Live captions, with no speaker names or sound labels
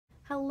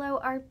Hello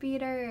art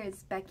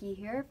beaters, Becky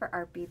here for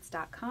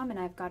artbeats.com, and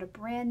I've got a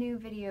brand new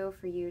video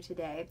for you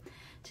today.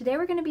 Today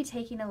we're going to be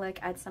taking a look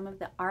at some of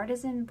the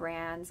artisan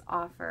brands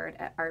offered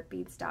at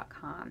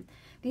artbeats.com.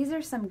 These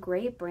are some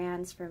great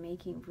brands for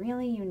making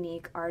really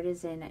unique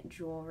artisan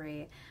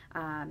jewelry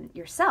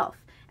yourself,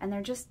 and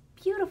they're just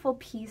beautiful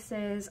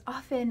pieces,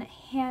 often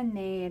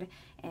handmade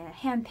and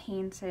hand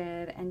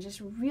painted, and just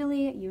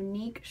really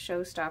unique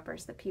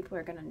showstoppers that people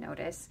are going to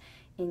notice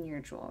in your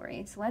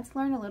jewelry. So let's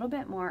learn a little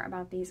bit more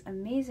about these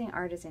amazing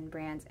artisan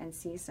brands and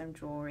see some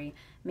jewelry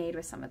made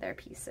with some of their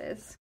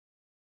pieces.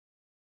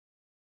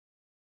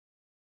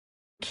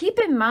 Keep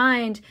in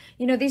mind,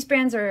 these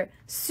brands are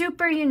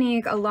super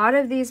unique. A lot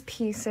of these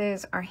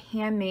pieces are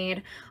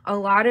handmade. A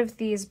lot of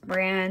these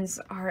brands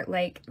are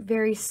like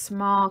very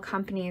small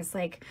companies,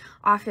 like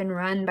often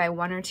run by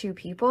one or two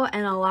people.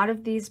 And a lot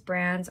of these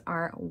brands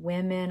are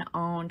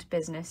women-owned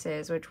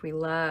businesses, which we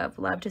love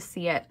to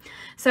see it.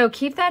 So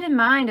keep that in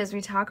mind as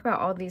we talk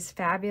about all these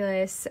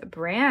fabulous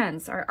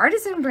brands, our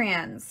artisan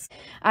brands.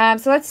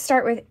 So let's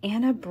start with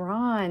Anna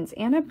Bronze.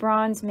 Anna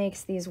Bronze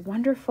makes these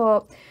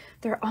wonderful,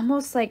 they're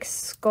almost like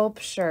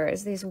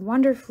sculptures, these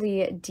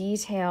wonderfully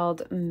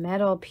detailed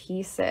metal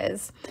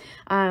pieces.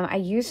 I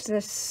used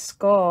this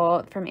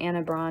skull from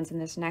Anna Bronze in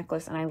this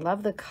necklace, and I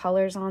love the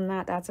colors on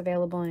that. That's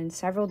available in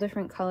several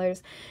different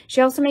colors.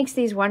 She also makes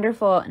these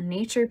wonderful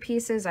nature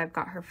pieces. I've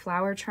got her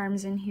flower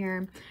charms in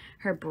here.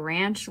 Her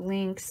branch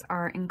links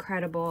are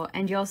incredible,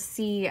 and you'll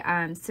see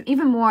some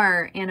even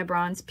more Anna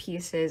Bronze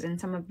pieces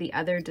and some of the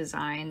other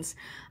designs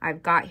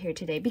I've got here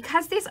today,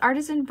 because these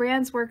artisan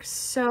brands work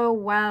so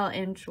well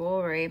in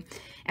jewelry.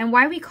 And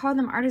why we call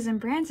them artisan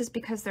brands is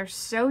because they're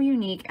so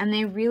unique and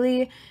they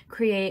really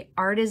create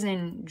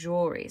artisan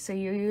jewelry. So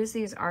you use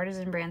these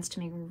artisan brands to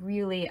make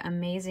really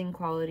amazing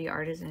quality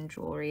artisan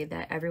jewelry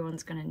that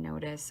everyone's going to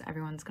notice,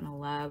 everyone's going to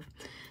love.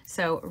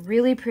 So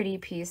really pretty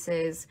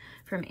pieces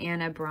from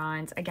Anna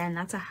Bronze. Again,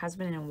 that's a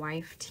husband and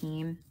wife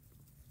team.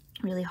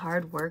 Really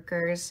hard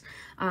workers.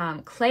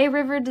 Clay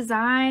River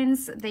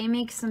Designs, they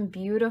make some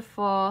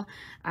beautiful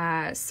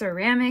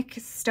ceramic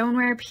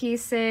stoneware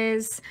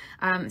pieces,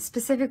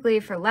 specifically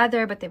for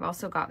leather, but they've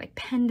also got like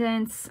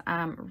pendants,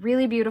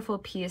 really beautiful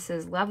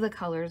pieces. Love the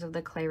colors of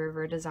the Clay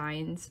River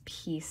Designs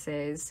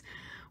pieces.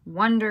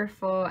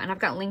 Wonderful. And I've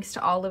got links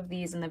to all of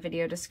these in the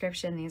video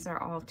description. These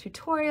are all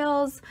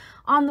tutorials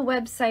on the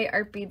website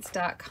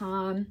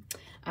artbeats.com.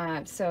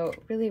 So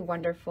really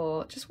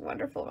wonderful, just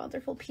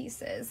wonderful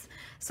pieces.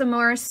 Some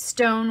more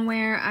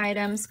stoneware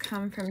items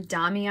come from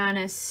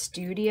Damiana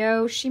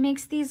Studio. She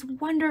makes these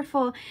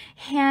wonderful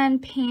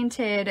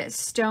hand-painted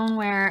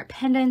stoneware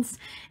pendants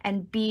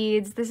and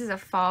beads. This is a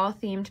fall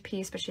themed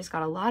piece, but she's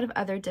got a lot of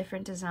other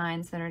different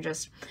designs that are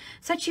just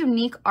such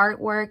unique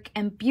artwork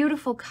and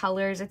beautiful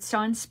colors. It's so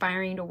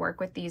inspiring to work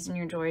with these in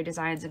your jewelry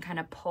designs and kind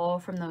of pull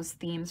from those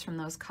themes, from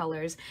those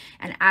colors,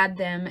 and add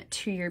them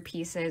to your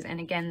pieces. And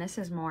again, this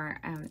is more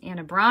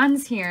Anna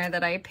Bronze here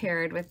that I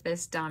paired with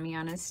this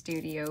Damiana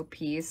Studio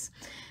piece.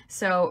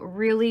 So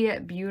really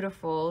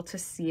beautiful to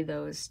see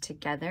those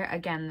together.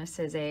 Again, this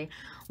is a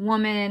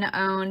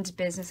woman-owned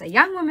business, a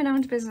young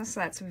woman-owned business. So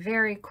that's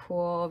very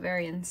cool,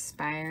 very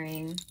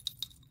inspiring.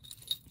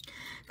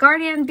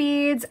 Guardian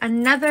Beads,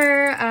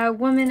 another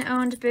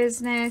woman-owned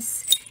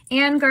business.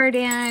 Anne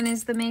Gardan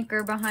is the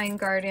maker behind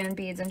Gardan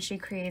Beads, and she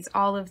creates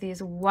all of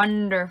these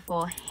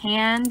wonderful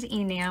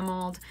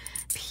hand-enameled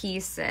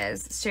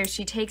pieces. So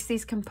she takes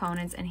these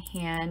components and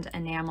hand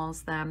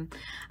enamels them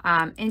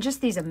in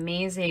just these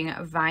amazing,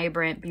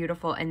 vibrant,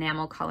 beautiful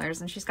enamel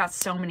colors. And she's got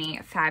so many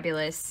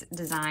fabulous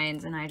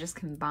designs, and I just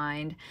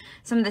combined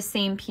some of the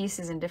same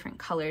pieces in different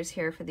colors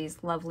here for these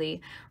lovely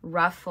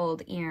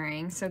ruffled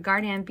earrings. So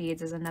Gardan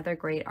Beads is another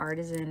great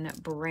artisan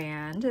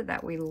brand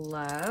that we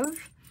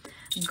love.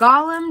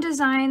 Gollum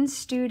Design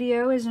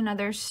Studio is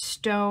another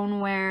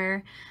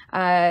stoneware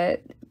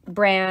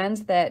brand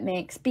that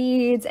makes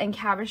beads and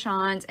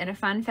cabochons. And a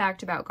fun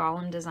fact about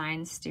Gollum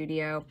Design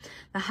Studio,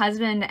 the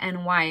husband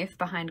and wife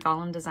behind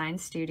Gollum Design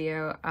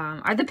Studio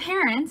are the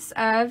parents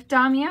of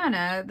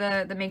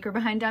Damiana, the maker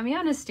behind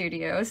Damiana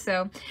Studio.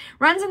 So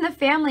runs in the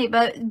family,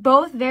 but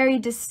both very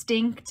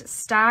distinct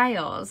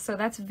styles. So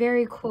that's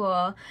very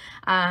cool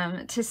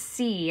to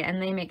see.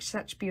 And they make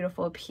such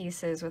beautiful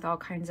pieces with all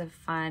kinds of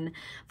fun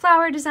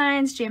flower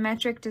designs,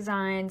 geometric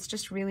designs,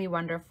 just really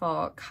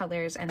wonderful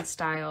colors and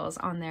styles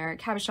on their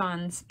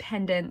cabochons,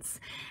 pendants,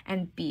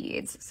 and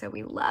beads. So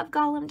we love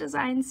Gollum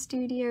Design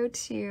Studio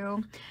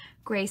too.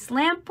 Grace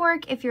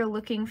Lampwork, if you're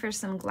looking for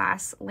some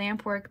glass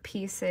lampwork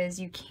pieces,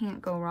 you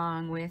can't go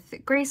wrong with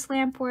Grace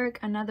Lampwork,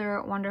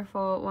 another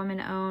wonderful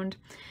woman-owned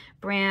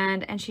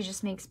brand, and she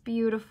just makes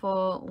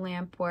beautiful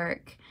lamp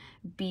work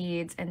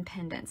beads and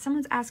pendants.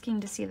 Someone's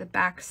asking to see the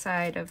back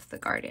side of the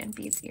Guardian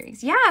beads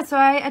earrings. Yeah, so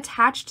I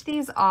attached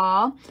these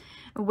all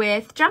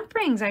with jump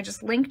rings. I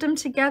just linked them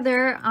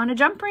together on a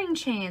jump ring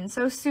chain.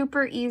 So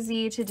super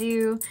easy to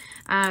do.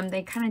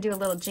 They kind of do a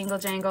little jingle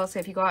jangle. So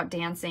if you go out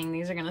dancing,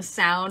 these are going to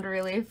sound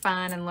really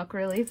fun and look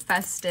really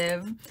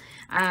festive.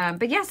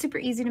 But yeah, super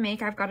easy to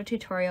make. I've got a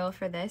tutorial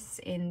for this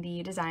in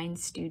the design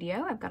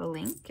studio. I've got a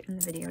link in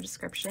the video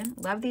description.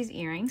 Love these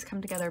earrings,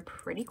 come together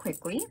pretty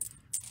quickly.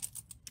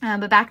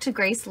 But back to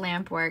Grace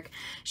Lampwork.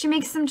 She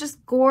makes some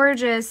just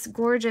gorgeous,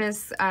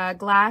 gorgeous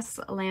glass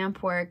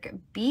lampwork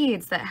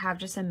beads that have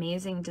just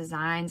amazing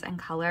designs and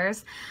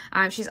colors.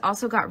 She's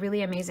also got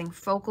really amazing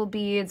focal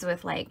beads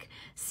with like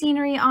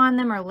scenery on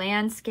them or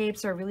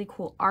landscapes or really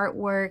cool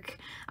artwork.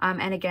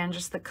 And again,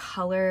 just the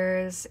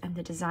colors and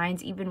the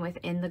designs even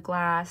within the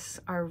glass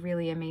are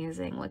really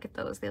amazing. Look at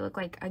those. They look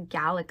like a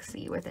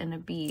galaxy within a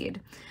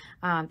bead.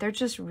 They're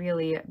just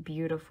really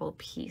beautiful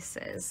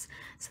pieces.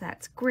 So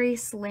that's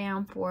Grace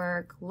Lampwork.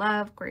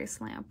 Love Grace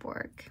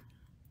Lampwork.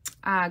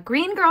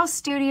 Green Girl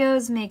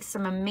Studios makes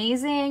some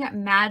amazing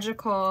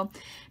magical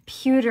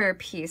pewter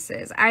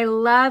pieces. I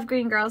love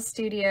Green Girl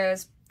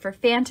Studios for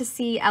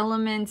fantasy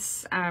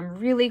elements,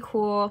 really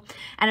cool,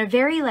 and a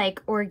very like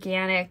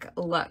organic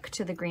look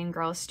to the Green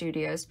Girl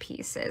Studios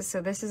pieces.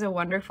 So this is a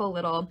wonderful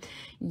little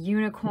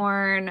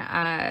unicorn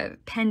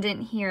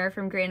pendant here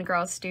from Green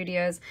Girl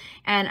Studios.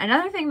 And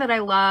another thing that I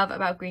love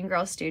about Green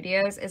Girl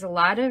Studios is a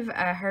lot of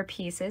her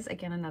pieces,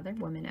 again, another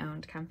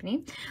woman-owned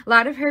company, a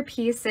lot of her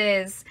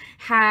pieces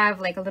have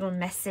like a little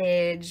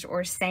message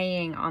or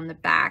saying on the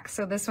back.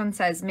 So this one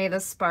says, "May the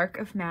spark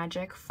of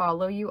magic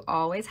follow you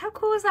always." How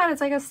cool is that?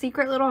 It's like a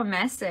secret little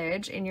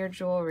message in your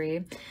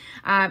jewelry.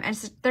 And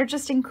so they're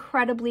just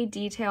incredibly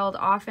detailed,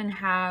 often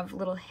have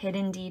little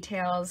hidden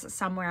details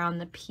somewhere on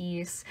the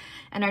piece,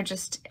 and are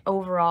just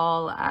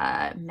overall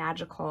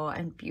magical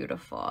and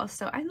beautiful.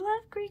 So I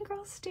love Green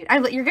Girl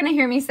Studio. You're gonna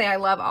hear me say I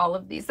love all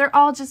of these. They're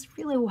all just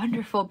really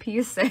wonderful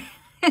pieces.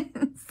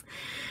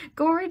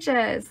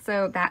 Gorgeous.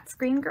 So that's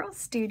Green Girl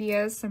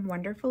Studios, some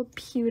wonderful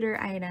pewter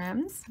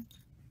items.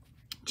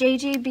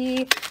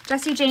 JJB,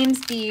 Jessie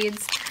James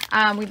beads.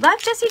 We love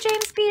Jessie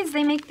James beads.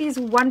 They make these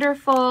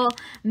wonderful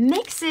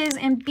mixes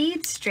and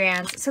bead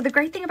strands. So the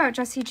great thing about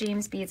Jessie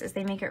James beads is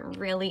they make it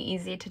really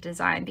easy to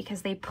design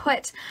because they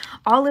put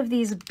all of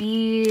these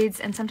beads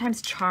and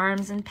sometimes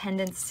charms and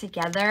pendants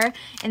together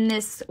in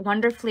this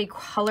wonderfully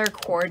color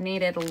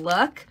coordinated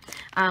look,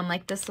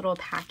 like this little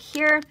pack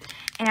here.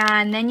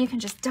 And then you can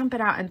just dump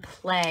it out and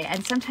play.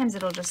 And sometimes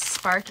it'll just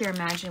spark your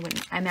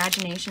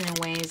imagination in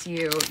ways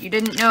you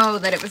didn't know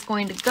that it was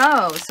going to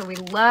go. So we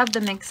love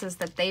the mixes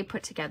that they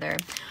put together.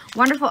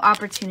 Wonderful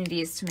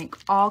opportunities to make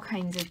all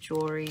kinds of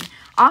jewelry,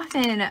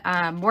 often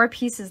more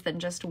pieces than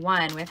just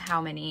one, with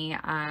how many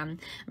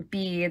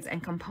beads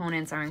and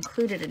components are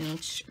included in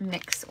each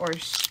mix or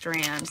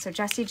strand. So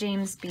Jessie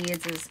James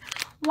beads is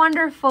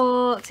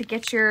wonderful to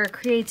get your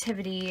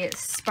creativity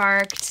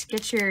sparked,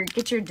 get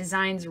your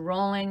designs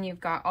rolling. You've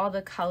got all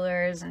the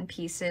colors and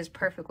pieces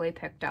perfectly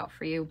picked out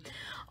for you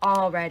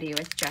already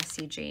with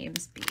Jessie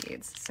James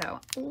beads.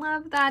 So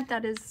love that.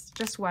 That is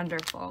just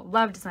wonderful.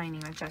 Love designing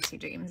with Jessie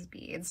James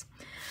beads.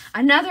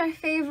 Another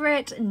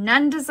favorite,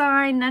 Nun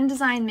Design. Nun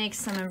Design makes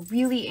some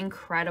really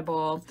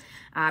incredible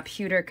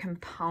pewter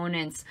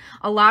components.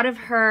 A lot of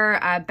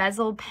her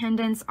bezel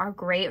pendants are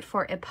great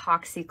for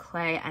epoxy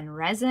clay and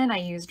resin. I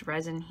used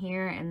resin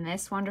here in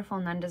this wonderful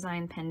Nun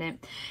Design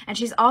pendant. And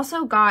she's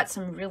also got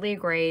some really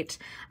great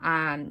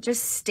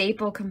just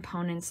staple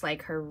components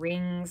like her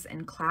rings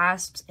and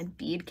clasps and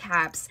bead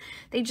caps.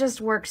 They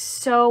just work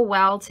so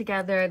well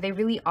together. They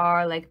really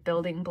are like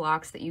building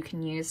blocks that you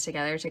can use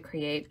together to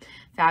create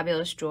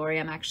fabulous jewelry.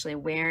 I'm actually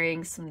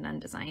wearing some Nun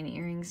Design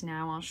earrings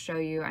now. I'll show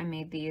you. I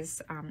made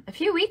these a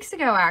few weeks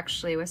ago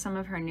actually with some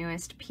of her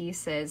newest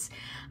pieces.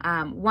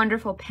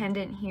 Wonderful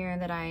pendant here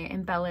that I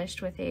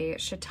embellished with a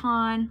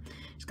chaton.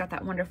 She's got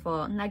that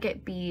wonderful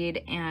nugget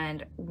bead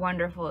and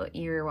wonderful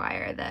ear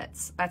wire.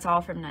 That's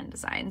all from Nun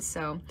Design.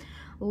 So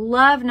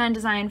love Nun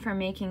Design for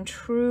making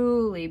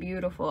truly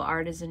beautiful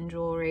artisan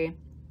jewelry.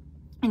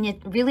 And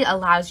it really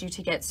allows you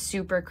to get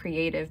super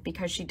creative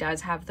because she does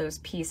have those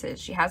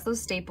pieces. She has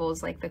those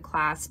staples like the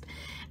clasp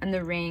and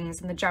the rings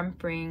and the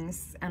jump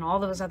rings and all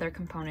those other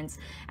components.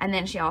 And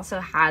then she also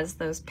has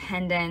those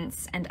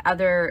pendants and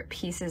other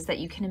pieces that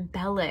you can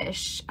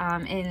embellish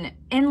in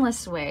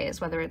endless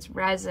ways, whether it's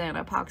resin,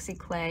 epoxy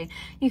clay.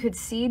 You could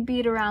seed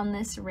bead around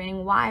this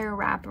ring, wire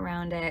wrap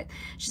around it.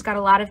 She's got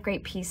a lot of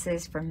great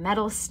pieces for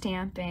metal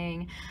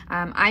stamping.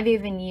 I've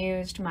even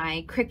used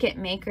my Cricut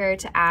maker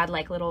to add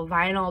like little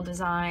vinyl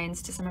design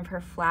designs to some of her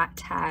flat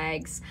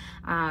tags.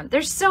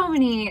 There's so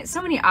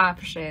many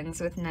options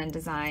with Nun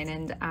Design,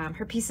 and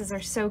her pieces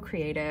are so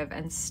creative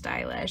and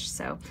stylish.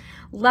 So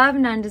love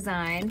Nun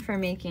Design for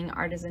making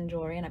artisan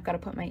jewelry. And I've got to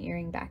put my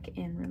earring back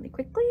in really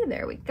quickly.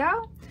 There we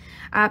go.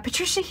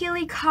 Patricia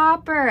Healy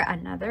Copper,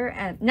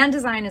 another. Nun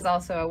Design is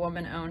also a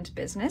woman-owned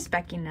business.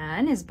 Becky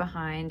Nunn is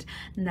behind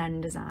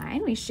Nun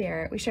Design. We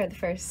share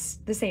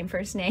the same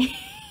first name.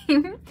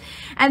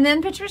 And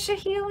then Patricia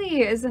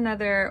Healy is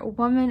another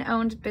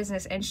woman-owned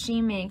business, and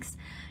she makes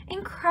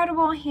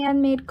incredible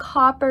handmade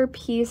copper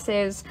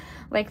pieces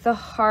like the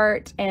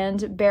heart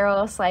and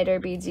barrel slider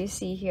beads you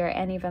see here,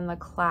 and even the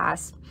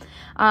clasp.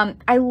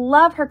 I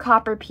love her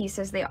copper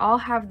pieces. They all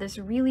have this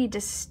really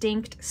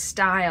distinct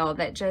style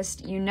that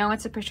just, you know,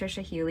 it's a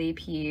Patricia Healy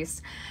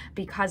piece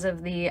because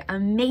of the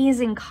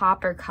amazing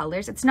copper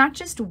colors. It's not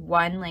just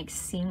one like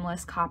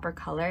seamless copper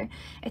color.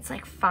 It's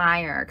like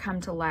fire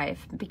come to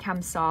life,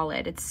 become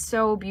solid. It's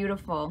so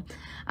beautiful.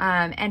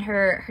 And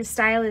her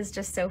style is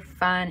just so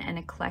fun and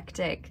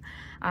eclectic.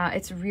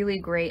 It's really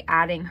great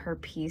adding her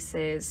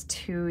pieces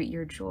to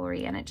your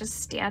jewelry, and it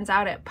just stands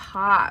out, it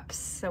pops.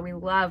 So we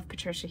love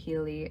Patricia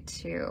Healy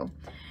too.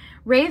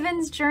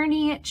 Raven's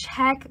Journey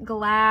Check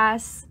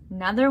Glass,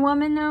 another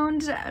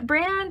woman-owned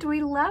brand.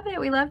 We love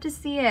it. We love to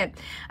see it.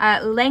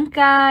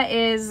 Lenka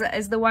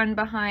is the one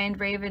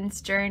behind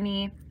Raven's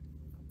Journey.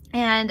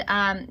 And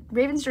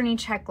Raven's Journey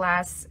check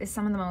glass is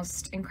some of the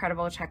most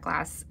incredible check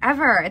glass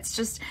ever.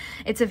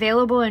 It's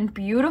available in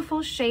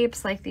beautiful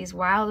shapes like these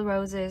wild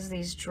roses,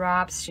 these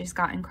drops. She's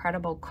got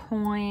incredible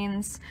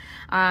coins,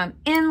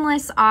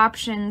 endless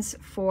options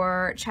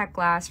for check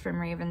glass from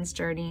Raven's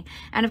Journey.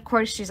 And of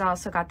course, she's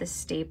also got the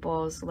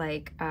staples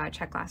like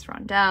check glass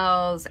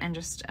rondelles and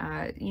just,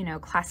 you know,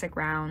 classic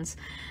rounds.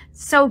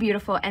 So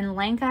beautiful. And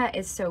Lenka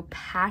is so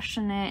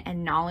passionate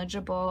and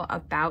knowledgeable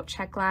about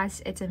check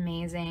glass. It's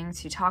amazing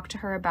to talk to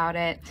her about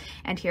it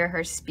and hear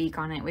her speak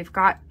on it. We've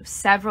got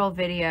several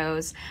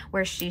videos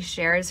where she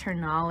shares her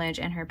knowledge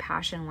and her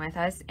passion with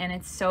us, and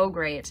it's so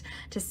great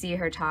to see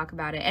her talk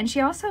about it. And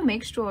she also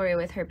makes jewelry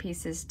with her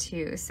pieces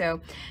too.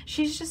 So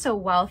she's just a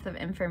wealth of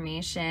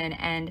information,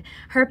 and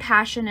her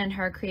passion and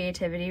her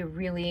creativity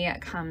really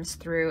comes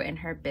through in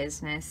her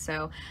business.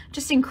 So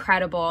just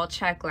incredible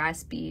check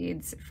glass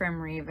beads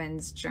from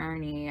Raven's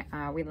Journey.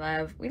 We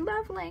love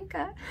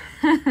Lenka.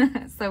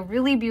 So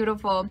really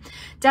beautiful.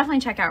 Definitely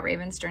check out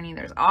Raven's Journey.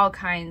 There's all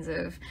kinds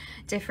of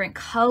different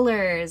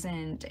colors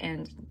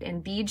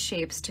and bead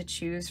shapes to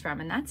choose from,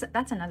 and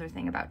that's another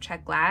thing about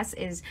check glass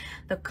is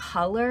the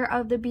color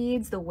of the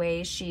beads. The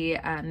way she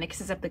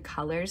mixes up the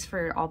colors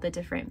for all the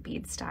different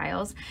bead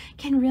styles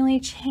can really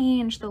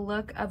change the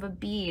look of a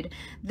bead.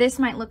 This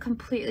might look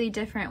completely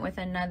different with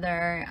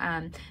another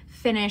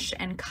finish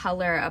and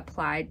color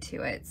applied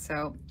to it.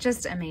 So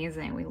just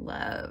amazing. We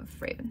love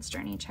Raven's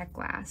Journey check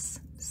glass.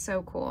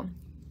 So cool.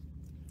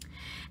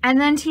 And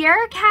then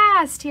Tierra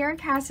Cast. Tierra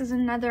Cast is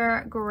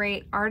another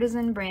great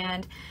artisan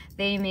brand.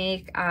 They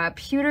make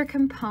pewter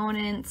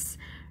components,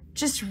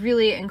 just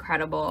really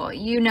incredible.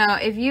 You know,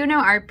 if you know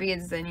art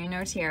beads, then you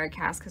know Tierra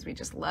Cast, because we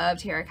just love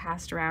Tierra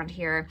Cast around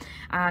here.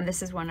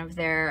 This is one of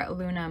their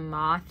Luna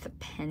Moth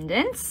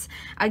pendants.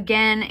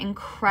 Again,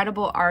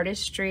 incredible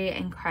artistry,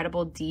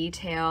 incredible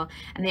detail,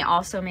 and they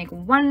also make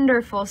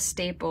wonderful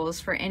staples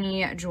for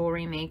any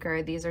jewelry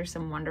maker. These are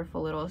some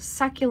wonderful little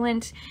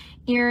succulent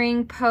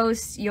earring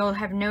posts. You'll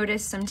have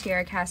noticed some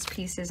Tierra Cast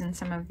pieces in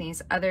some of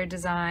these other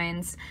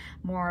designs,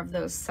 more of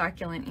those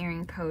succulent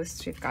earring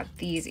posts. We've got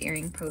these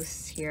earring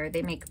posts here.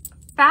 They make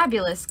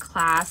fabulous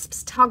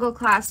clasps, toggle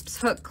clasps,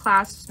 hook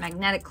clasps,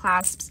 magnetic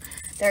clasps.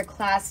 Their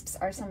clasps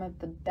are some of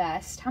the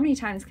best. How many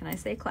times can I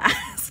say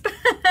clasp?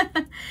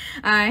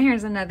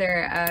 Here's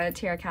another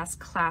Tierra Cast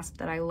clasp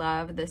that I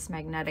love. This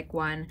magnetic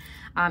one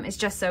is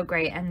just so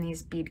great, and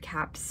these bead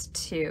caps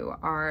too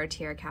are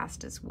Tierra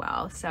Cast as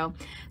well. So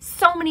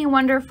many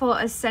wonderful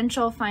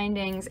essential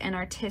findings and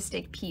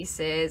artistic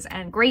pieces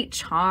and great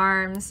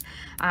charms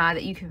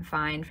that you can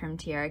find from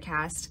Tierra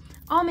Cast,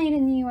 all made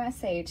in the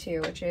USA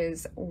too, which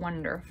is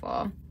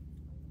wonderful.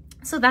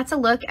 So that's a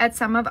look at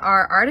some of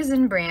our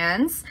artisan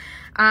brands.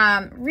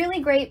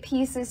 Really great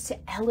pieces to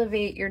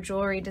elevate your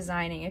jewelry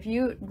designing. If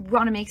you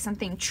want to make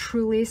something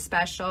truly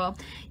special,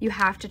 you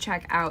have to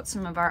check out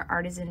some of our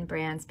artisan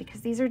brands,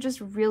 because these are just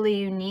really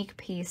unique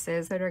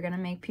pieces that are going to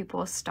make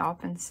people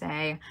stop and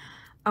say,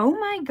 oh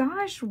my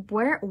gosh,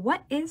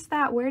 what is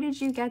that? Where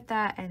did you get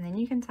that? And then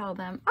you can tell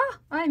them, oh,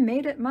 I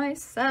made it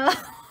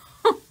myself.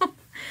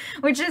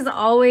 Which is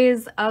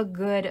always a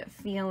good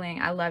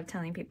feeling. I love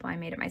telling people I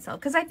made it myself,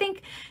 because I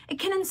think it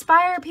can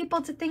inspire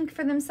people to think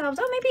for themselves,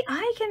 oh, maybe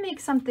I can make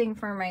something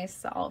for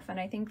myself. And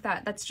I think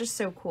that's just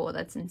so cool.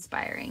 That's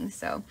inspiring.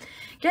 So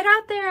get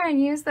out there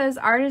and use those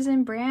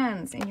artisan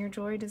brands in your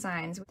jewelry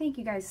designs. Thank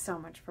you guys so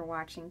much for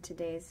watching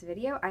today's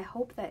video. I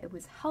hope that it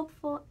was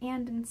helpful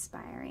and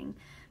inspiring.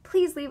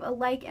 Please leave a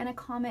like and a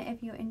comment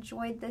if you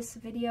enjoyed this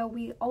video.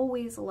 We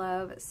always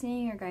love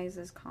seeing your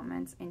guys'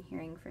 comments and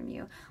hearing from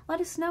you.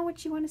 Let us know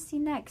what you want to see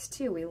next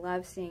too. We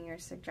love seeing your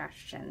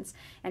suggestions.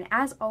 And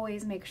as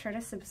always, make sure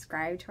to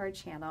subscribe to our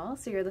channel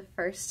so you're the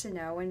first to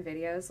know when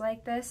videos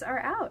like this are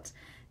out.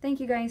 Thank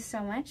you guys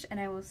so much, and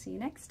I will see you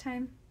next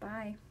time.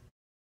 Bye.